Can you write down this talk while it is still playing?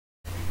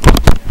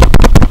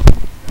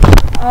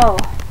Oh,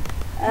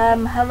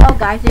 hello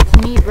guys, it's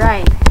me,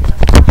 Brian.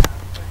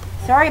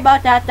 Sorry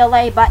about that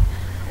delay, but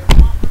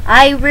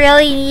I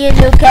really need a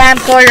new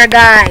camcorder,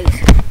 guys.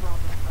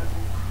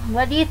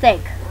 What do you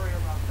think?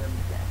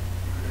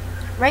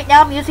 Right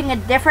now I'm using a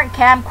different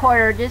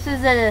camcorder. This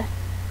is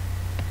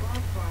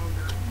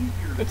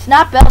it's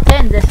not built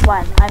in, this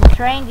one. I'm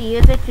trying to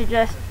use it to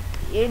just,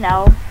 you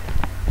know.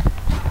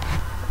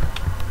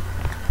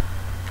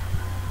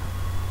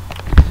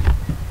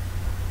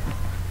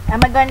 Am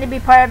I going to be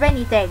part of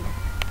anything?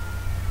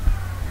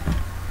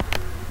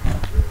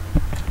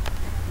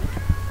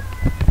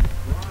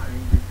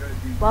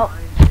 Well,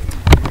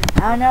 I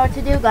don't know what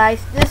to do, guys.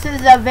 This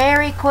is a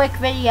very quick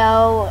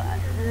video.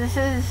 This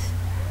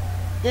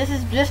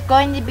is just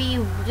going to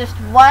be just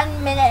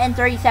 1 minute and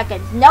 30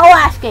 seconds. No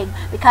asking,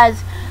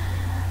 because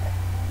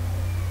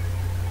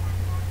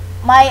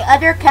my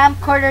other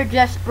camcorder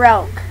just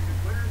broke.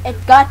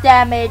 It got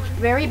damaged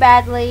very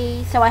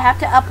badly, so I have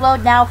to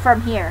upload now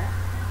from here.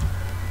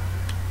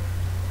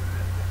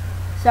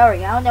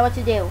 Sorry, I don't know what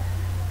to do.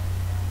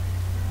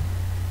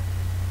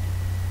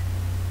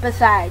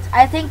 Besides,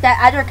 I think that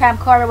other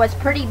camcorder was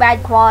pretty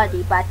bad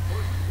quality, but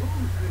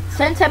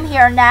since I'm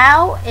here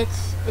now,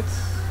 it's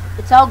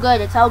all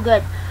good. It's all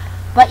good.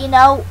 But you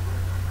know,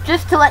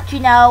 just to let you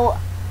know,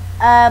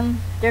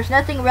 there's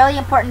nothing really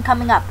important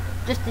coming up.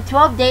 Just the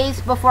 12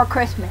 days before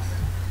Christmas.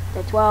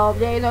 The 12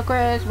 days of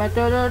Christmas.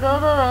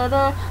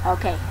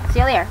 Okay, see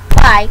you later.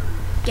 Bye.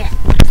 Yes.